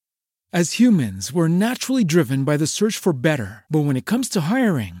As humans, we're naturally driven by the search for better. But when it comes to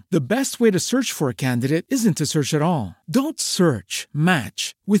hiring, the best way to search for a candidate isn't to search at all. Don't search,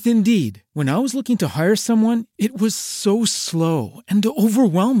 match with Indeed. When I was looking to hire someone, it was so slow and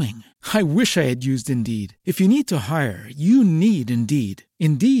overwhelming. I wish I had used Indeed. If you need to hire, you need Indeed.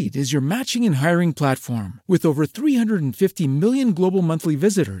 Indeed is your matching and hiring platform with over 350 million global monthly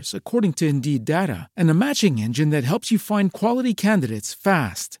visitors, according to Indeed data, and a matching engine that helps you find quality candidates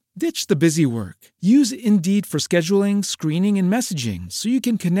fast. Ditch the busy work. Use Indeed for scheduling, screening, and messaging so you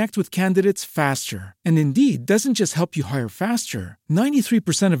can connect with candidates faster. And Indeed doesn't just help you hire faster.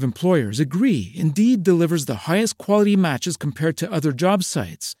 93% of employers agree Indeed delivers the highest quality matches compared to other job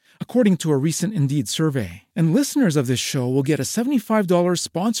sites, according to a recent Indeed survey. And listeners of this show will get a $75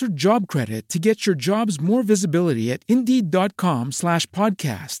 sponsored job credit to get your jobs more visibility at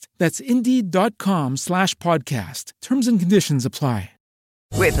Indeed.com/podcast. That's Indeed.com/podcast. Terms and conditions apply.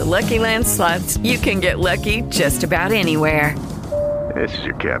 With the Lucky Land Slots, you can get lucky just about anywhere. This is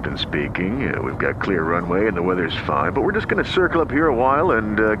your captain speaking. We've got clear runway and the weather's fine, but we're just going to circle up here a while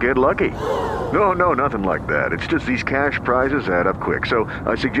and get lucky. No, nothing like that. It's just these cash prizes add up quick. So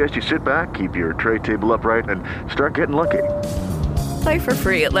I suggest you sit back, keep your tray table upright, and start getting lucky. Play for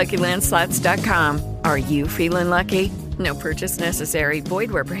free at LuckyLandSlots.com. Are you feeling lucky? No purchase necessary.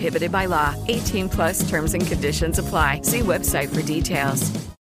 Void where prohibited by law. 18+ terms and conditions apply. See website for details.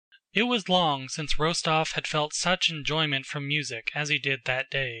 It was long since Rostov had felt such enjoyment from music as he did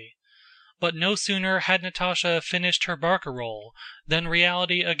that day. But no sooner had Natásha finished her barcarolle than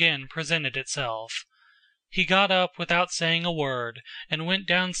reality again presented itself. He got up without saying a word and went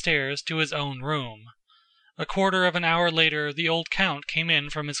downstairs to his own room. A quarter of an hour later the old Count came in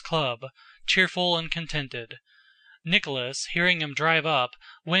from his club, cheerful and contented. Nicholas, hearing him drive up,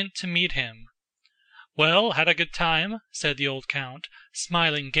 went to meet him. "Well, had a good time?" said the old Count,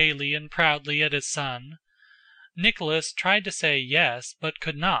 smiling gaily and proudly at his son. Nicholas tried to say yes, but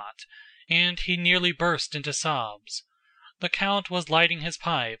could not, and he nearly burst into sobs. The Count was lighting his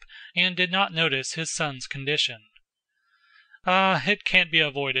pipe, and did not notice his son's condition. "Ah, it can't be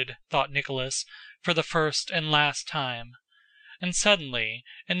avoided," thought Nicholas, for the first and last time. And suddenly,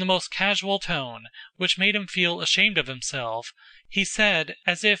 in the most casual tone, which made him feel ashamed of himself, he said,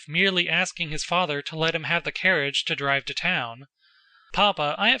 as if merely asking his father to let him have the carriage to drive to town,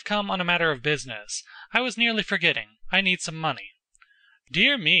 "Papa, I have come on a matter of business. I was nearly forgetting. I need some money."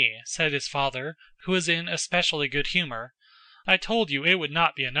 "Dear me," said his father, who was in especially good humor, "I told you it would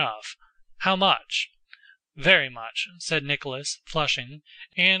not be enough. How much?" "Very much," said Nicholas, flushing,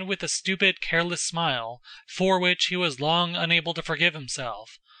 and with a stupid, careless smile, for which he was long unable to forgive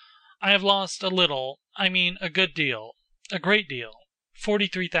himself. "I have lost a little, I mean a good deal, a great deal.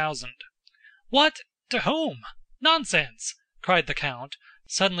 43,000. "What? To whom? Nonsense!" cried the Count,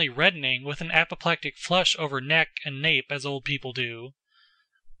 suddenly reddening with an apoplectic flush over neck and nape as old people do.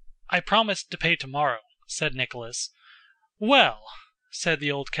 "I promised to pay tomorrow," said Nicholas. "Well," said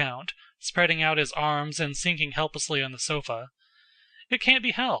the old Count, spreading out his arms and sinking helplessly on the sofa. "It can't be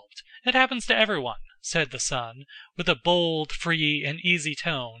helped. It happens to everyone," said the son, with a bold, free, and easy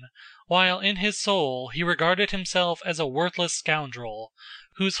tone, while in his soul he regarded himself as a worthless scoundrel,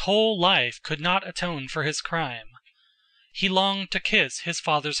 whose whole life could not atone for his crime. He longed to kiss his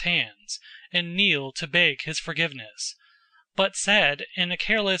father's hands, and kneel to beg his forgiveness, but said, in a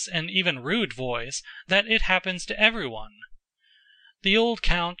careless and even rude voice, that it happens to everyone. The old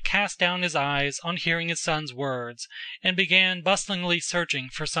Count cast down his eyes on hearing his son's words, and began bustlingly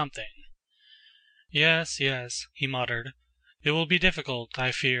searching for something. Yes, he muttered. "It will be difficult,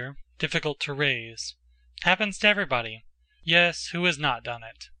 I fear, difficult to raise. Happens to everybody. Yes, who has not done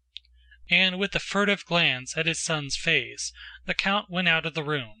it?" And with a furtive glance at his son's face, the Count went out of the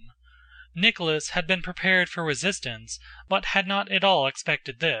room. Nicholas had been prepared for resistance, but had not at all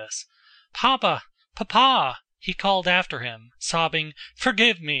expected this. "Papa! Papa!" he called after him, sobbing,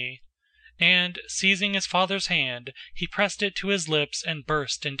 "Forgive me!" And, seizing his father's hand, he pressed it to his lips and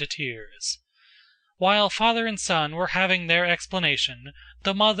burst into tears. While father and son were having their explanation,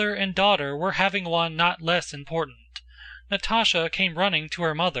 the mother and daughter were having one not less important. Natásha came running to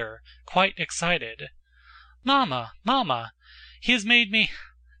her mother, quite excited. "Mamma, Mamma, he has made me—"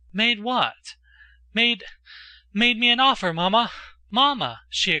 "Made what?" "Made me an offer, Mamma! Mamma!"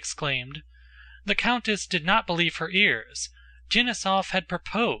 she exclaimed. The Countess did not believe her ears. Denísov had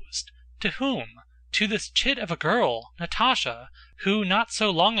proposed. To whom? To this chit of a girl, Natásha, who not so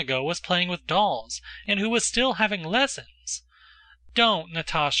long ago was playing with dolls, and who was still having lessons. "Don't,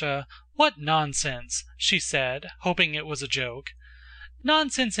 Natásha! What nonsense!" she said, hoping it was a joke.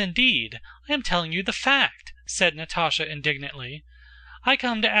 "Nonsense indeed! I am telling you the fact," said Natásha indignantly. I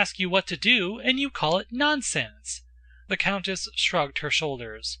come to ask you what to do, and you call it nonsense." The Countess shrugged her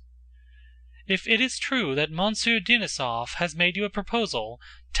shoulders. "If it is true that Monsieur Denísov has made you a proposal,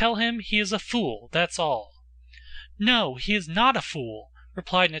 tell him he is a fool, that's all." "No, he is not a fool,"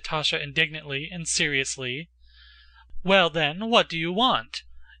 replied Natásha indignantly and seriously. "Well then, what do you want?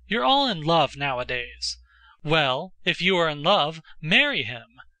 You're all in love nowadays. Well, if you are in love, marry him,"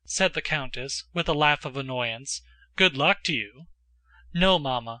 said the Countess, with a laugh of annoyance. "Good luck to you." "No,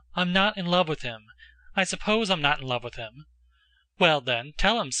 Mamma, I'm not in love with him. I suppose I'm not in love with him." "Well then,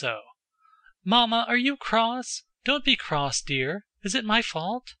 tell him so." "Mamma, are you cross? Don't be cross, dear. Is it my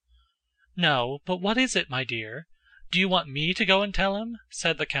fault?" "No, but what is it, my dear? Do you want me to go and tell him?"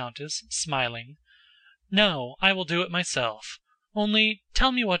 said the Countess, smiling. "No, I will do it myself. Only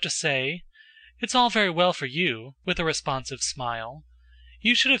tell me what to say. It's all very well for you," with a responsive smile.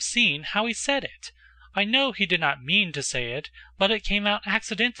 "You should have seen how he said it. I know he did not mean to say it, but it came out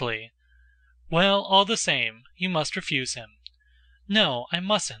accidentally." "Well, all the same, you must refuse him." "No, I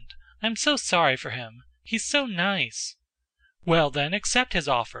mustn't. I'm so sorry for him. He's so nice." "Well then, accept his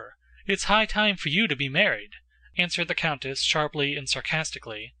offer. It's high time for you to be married," answered the Countess sharply and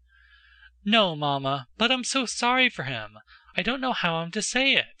sarcastically. "No, Mamma, but I'm so sorry for him. I don't know how I'm to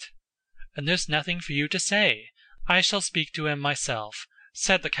say it." "And there's nothing for you to say. I shall speak to him myself,"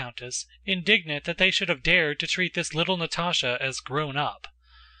 said the Countess, indignant that they should have dared to treat this little Natásha as grown up.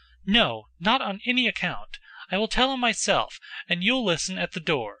 "No, not on any account. I will tell him myself, and you'll listen at the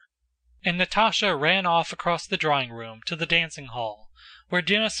door." And Natásha ran off across the drawing room to the dancing hall, where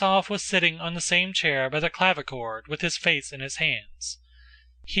Denísov was sitting on the same chair by the clavichord with his face in his hands.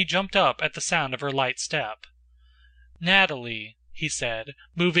 He jumped up at the sound of her light step. "Natalie," he said,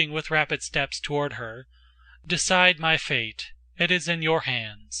 moving with rapid steps toward her, "decide my fate. It is in your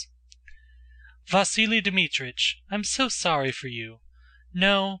hands." "Vasíli Dmítrich, I'm so sorry for you.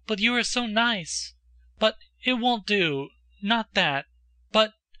 No, but you are so nice. But it won't do, not that,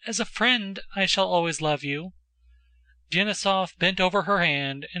 but as a friend I shall always love you." Denísov bent over her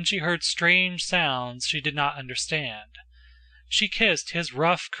hand and she heard strange sounds she did not understand. She kissed his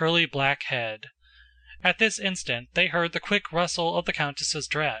rough curly black head. At this instant they heard the quick rustle of the Countess's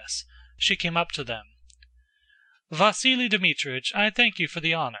dress. She came up to them. "Vasíli Dmítrich, I thank you for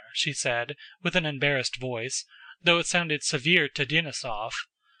the honor," she said, with an embarrassed voice, though it sounded severe to Denísov.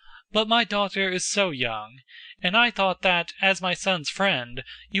 "But my daughter is so young, and I thought that, as my son's friend,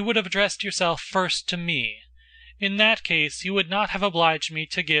 you would have addressed yourself first to me. In that case you would not have obliged me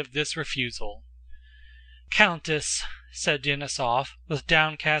to give this refusal." "Countess," said Denísov, with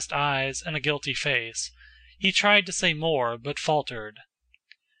downcast eyes and a guilty face. He tried to say more, but faltered.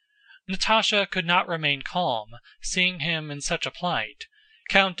 Natásha could not remain calm, seeing him in such a plight.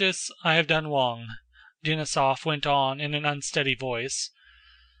 "Countess, I have done wrong," Denísov went on in an unsteady voice.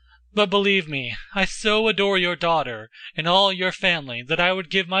 "But believe me, I so adore your daughter and all your family that I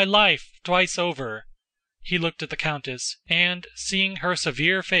would give my life twice over." He looked at the Countess and, seeing her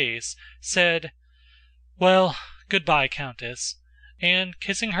severe face, said, "Well, goodbye, Countess," and,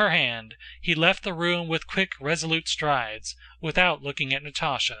 kissing her hand, he left the room with quick, resolute strides, without looking at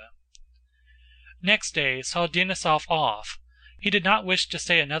Natásha. Next day saw Denísov off. He did not wish to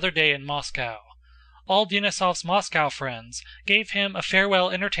stay another day in Moscow. All Denísov's Moscow friends gave him a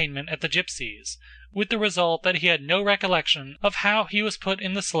farewell entertainment at the gypsies, with the result that he had no recollection of how he was put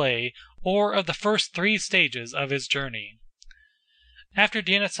in the sleigh or of the first 3 stages of his journey. After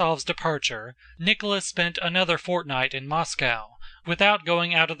Denísov's departure, Nicholas spent another fortnight in Moscow, without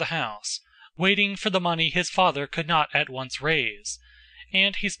going out of the house, waiting for the money his father could not at once raise,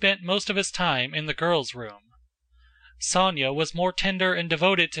 and he spent most of his time in the girls' room. Sónya was more tender and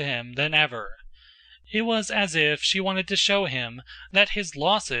devoted to him than ever. It was as if she wanted to show him that his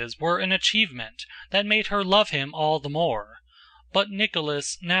losses were an achievement that made her love him all the more, but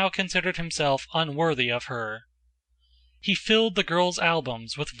Nicholas now considered himself unworthy of her. He filled the girls'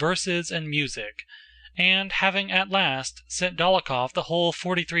 albums with verses and music, and having at last sent Dólokhov the whole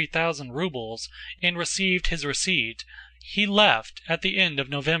 43,000 rubles and received his receipt, he left at the end of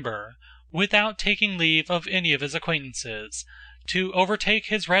November, without taking leave of any of his acquaintances, to overtake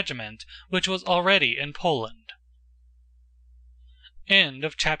his regiment, which was already in Poland. End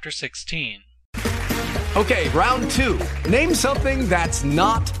of chapter 16. Okay, round 2. Name something that's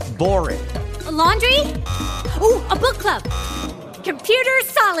not boring. A laundry? Ooh, a book club. Computer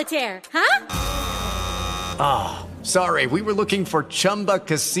solitaire, huh? Ah, sorry, we were looking for Chumba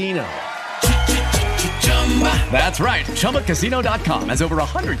Casino. That's right, ChumbaCasino.com has over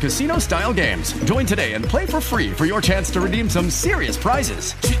 100 casino-style games. Join today and play for free for your chance to redeem some serious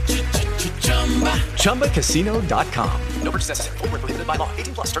prizes. ChumbaCasino.com. No purchase necessary. Void where prohibited by law.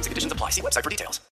 18+ terms and conditions apply. See website for details.